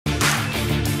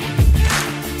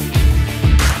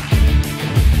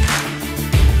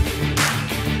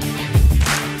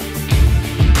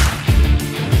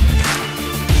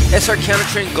SR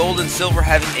CounterTrend Gold and Silver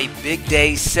having a big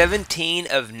day. 17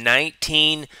 of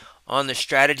 19 on the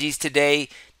strategies today.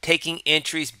 Taking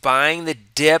entries, buying the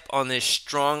dip on this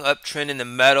strong uptrend in the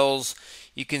metals.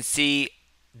 You can see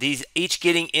these each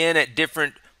getting in at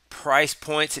different price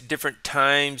points at different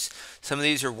times. Some of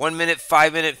these are 1 minute,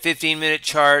 5 minute, 15-minute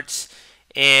charts.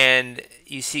 And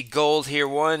you see gold here,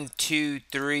 1, 2,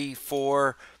 3,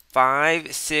 4,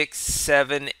 5, 6,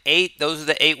 7, 8. Those are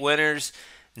the 8 winners.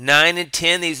 9 and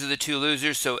 10, these are the 2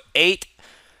 losers. So 8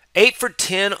 for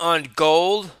 10 on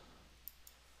gold.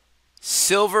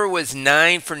 Silver was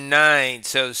 9 for 9.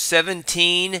 So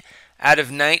 17 out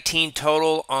of 19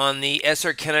 total on the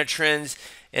SR CounterTrends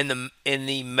in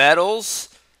the metals.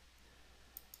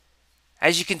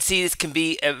 As you can see, this can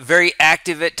be very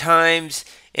active at times,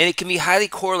 and it can be highly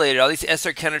correlated. All these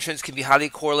SR CounterTrends can be highly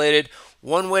correlated.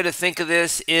 One way to think of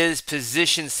this is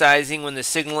position sizing when the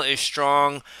signal is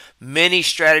strong. Many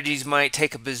strategies might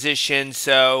take a position.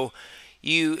 So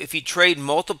if you trade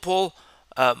multiple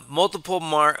SR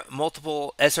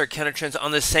CounterTrends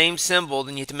on the same symbol,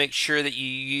 then you have to make sure that you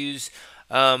use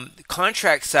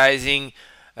contract sizing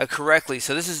correctly.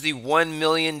 So this is the $1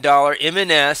 million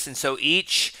MNS, and so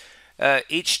each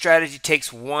strategy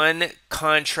takes one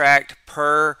contract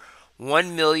per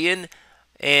 1 million,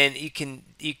 and you can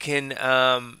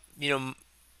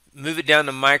move it down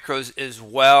to micros as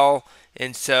well.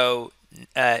 And so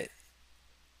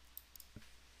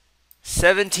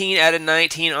 17 out of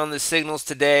 19 on the signals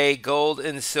today, gold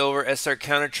and silver SR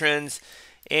CounterTrends.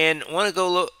 And I want to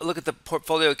go look at the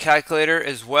portfolio calculator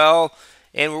as well.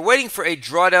 And we're waiting for a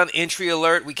drawdown entry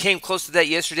alert. We came close to that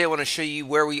yesterday. I want to show you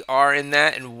where we are in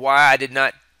that and why I did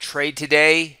not trade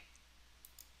today.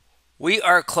 We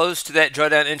are close to that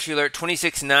drawdown entry alert,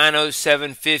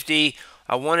 26,907.50.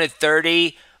 I wanted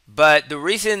 30, but the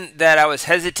reason that I was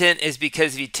hesitant is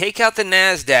because if you take out the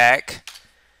Nasdaq,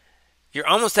 you're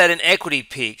almost at an equity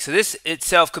peak. So this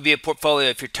itself could be a portfolio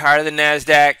if you're tired of the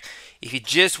Nasdaq. If you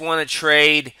just want to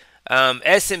trade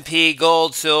S&P,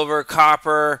 gold, silver,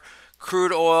 copper,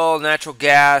 crude oil, natural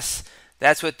gas,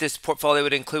 that's what this portfolio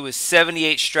would include, with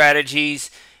 78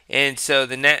 strategies. And so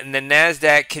the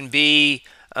Nasdaq can be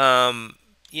the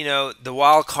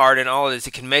wild card in all of this.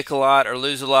 It can make a lot or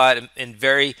lose a lot and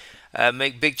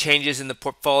make big changes in the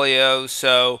portfolio.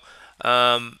 So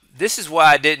this is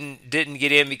why I didn't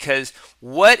get in, because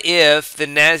what if the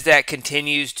Nasdaq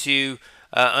continues to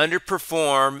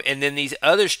underperform, and then these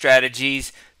other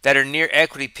strategies that are near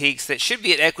equity peaks, that should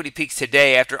be at equity peaks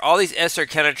today, after all these SR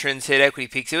CounterTrends hit equity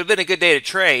peaks, it would have been a good day to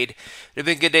trade. It would have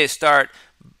been a good day to start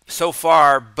so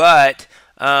far, but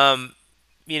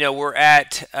we're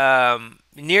at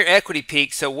near equity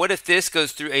peak. So what if this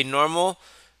goes through a normal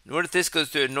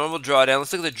drawdown?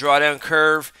 Let's look at the drawdown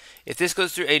curve. If this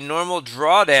goes through a normal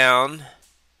drawdown,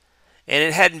 and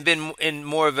it hadn't been in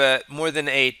more than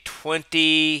a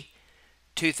 $22,000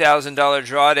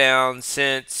 drawdown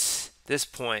since this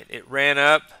point. It ran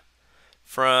up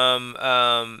from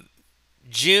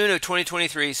June of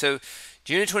 2023. So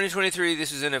June of 2023,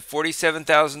 this was in a $47,000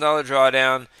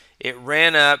 drawdown. It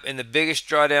ran up, and the biggest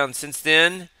drawdown since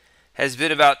then has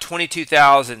been about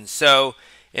 $22,000. So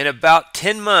in about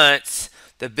 10 months,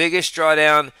 the biggest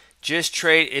drawdown,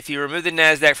 if you remove the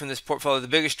Nasdaq from this portfolio, the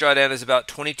biggest drawdown is about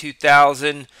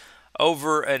 $22,000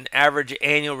 over an average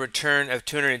annual return of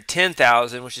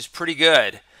 $210,000, which is pretty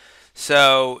good.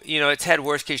 So, it's had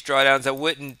worst case drawdowns. I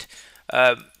wouldn't,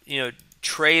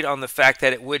 trade on the fact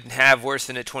that it wouldn't have worse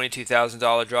than a $22,000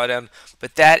 drawdown,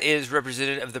 but that is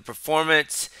representative of the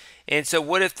performance. And so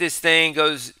what if this thing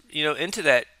goes, into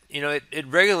that, it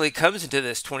regularly comes into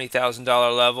this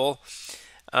 $20,000 level.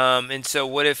 And so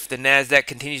what if the Nasdaq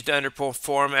continues to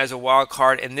underperform as a wild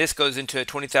card, and this goes into a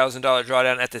 $20,000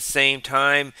 drawdown at the same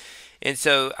time? And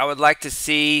so I would like to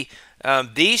see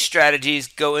these strategies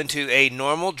go into a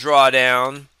normal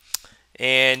drawdown,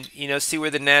 and see where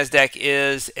the Nasdaq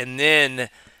is, and then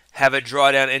have a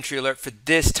drawdown entry alert for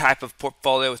this type of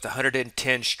portfolio with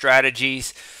 110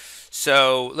 strategies.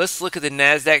 So let's look at the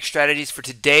Nasdaq strategies for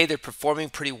today. They're performing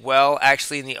pretty well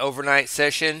actually in the overnight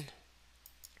session.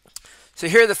 So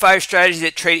here are the 5 strategies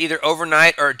that trade either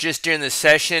overnight or just during the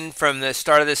session, from the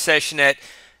start of the session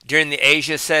during the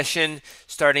Asia session,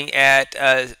 starting at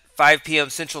 5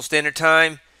 p.m. Central Standard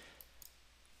Time.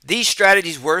 These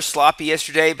strategies were sloppy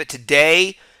yesterday, but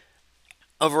today,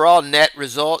 overall net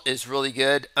result is really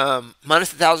good.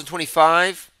 Minus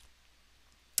 1,025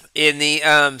 in the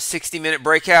 60-minute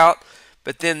breakout,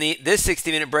 but then this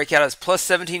 60-minute breakout is plus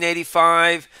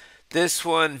 1,785. This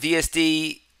one,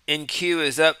 VSD NQ,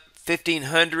 is up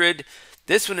 1,500.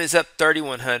 This one is up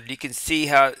 3,100. You can see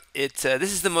how it's,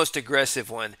 this is the most aggressive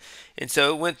one. And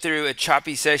so it went through a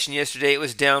choppy session yesterday. It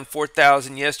was down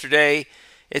 4,000 yesterday.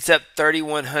 It's up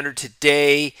 3,100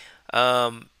 today.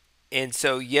 And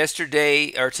so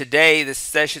yesterday, or today, the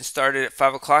session started at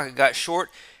 5 o'clock. It got short,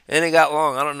 and then it got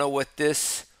long. I don't know what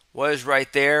this was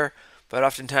right there, but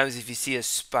oftentimes if you see a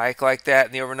spike like that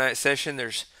in the overnight session,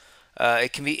 there's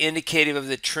it can be indicative of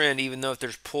the trend, even though if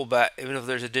there's pullback, even if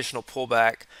there's additional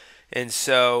pullback. And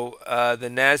so the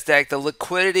Nasdaq, the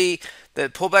liquidity, the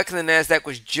pullback in the Nasdaq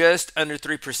was just under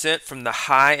 3% from the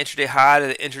high, intraday high, to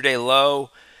the intraday low,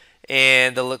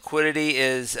 and the liquidity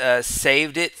is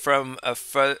saved it from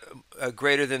a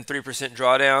greater than 3%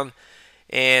 drawdown.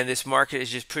 And this market is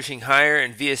just pushing higher,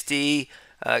 and VSD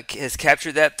has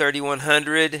captured that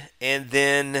 3,100, and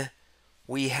then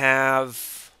we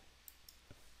have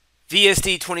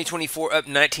VSD 2024 up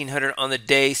 1,900 on the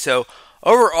day. So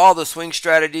overall, the swing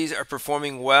strategies are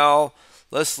performing well.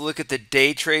 Let's look at the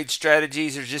day trade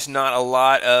strategies. There's just not a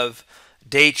lot of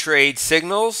day trade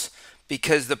signals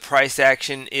because the price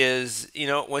action is,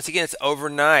 once again, it's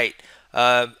overnight.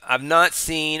 I've not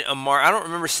seen I don't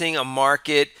remember seeing a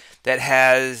market that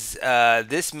has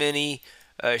this many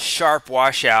sharp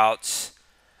washouts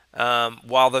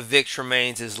while the VIX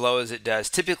remains as low as it does.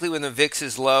 Typically, when the VIX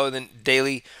is low, then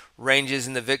daily ranges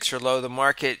in the VIX are low, the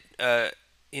market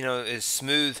is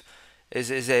smooth,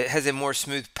 has a more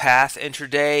smooth path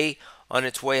intraday on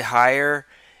its way higher,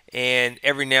 and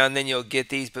every now and then you'll get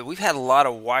these, but we've had a lot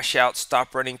of washout,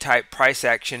 stop running type price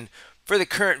action for the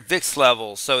current VIX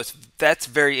levels, so that's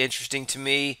very interesting to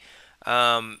me.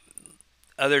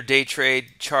 Other day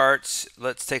trade charts,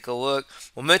 let's take a look.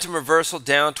 Momentum reversal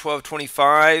down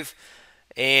 1225,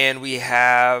 and we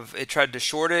have, it tried to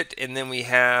short it, and then we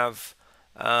have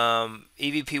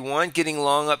EVP1 getting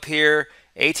long up here.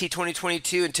 AT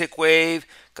 2022 and tick wave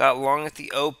got long at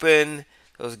the open.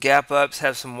 Those gap ups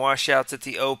have some washouts at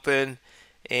the open.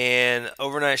 And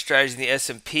overnight strategy in the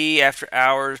S&P after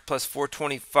hours plus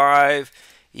 425.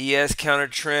 ES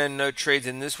CounterTrend, no trades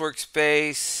in this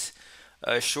workspace.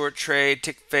 Short trade,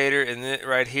 tick fader, and then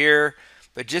right here.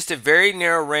 But just a very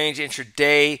narrow range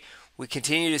intraday. We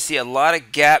continue to see a lot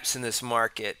of gaps in this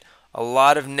market. A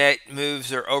lot of net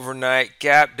moves are overnight.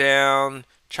 Gap down,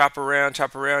 chop around,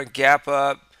 gap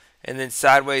up, and then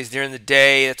sideways during the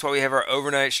day. That's why we have our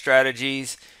overnight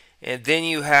strategies. And then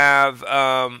you have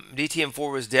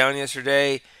DTM4 was down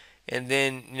yesterday, and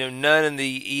then none in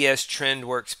the ES trend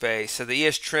workspace. So the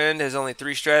ES trend has only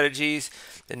 3 strategies.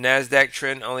 The Nasdaq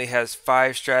trend only has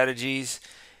 5 strategies,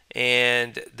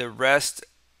 and the rest,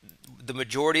 the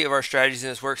majority of our strategies in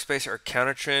this workspace are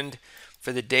counter trend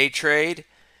for the day trade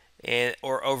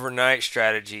or overnight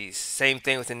strategies. Same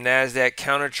thing with the Nasdaq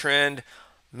counter trend.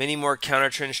 Many more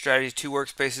counter trend strategies, 2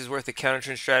 workspaces worth of counter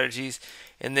trend strategies,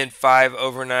 and then 5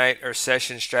 overnight or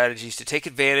session strategies to take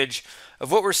advantage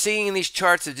of what we're seeing in these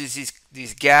charts of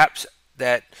these gaps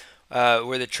that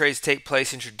where the trades take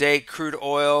place intraday. Crude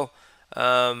oil,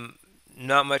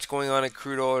 not much going on in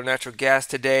crude oil or natural gas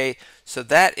today. So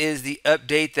that is the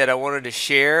update that I wanted to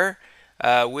share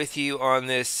with you on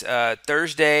this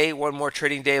Thursday. One more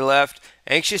trading day left.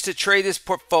 Anxious to trade this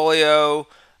portfolio,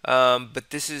 but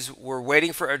we're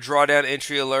waiting for a drawdown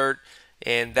entry alert,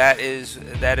 and that is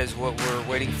what we're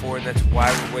waiting for, and that's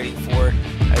why we're waiting for it,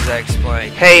 as I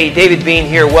explained. Hey, David Bean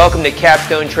here. Welcome to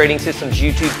Capstone Trading Systems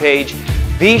YouTube page.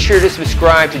 Be sure to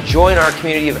subscribe to join our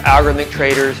community of algorithmic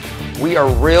traders. We are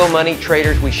real money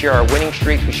traders. We share our winning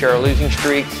streaks, we share our losing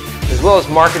streaks, as well as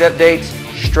market updates,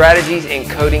 strategies, and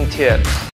coding tips.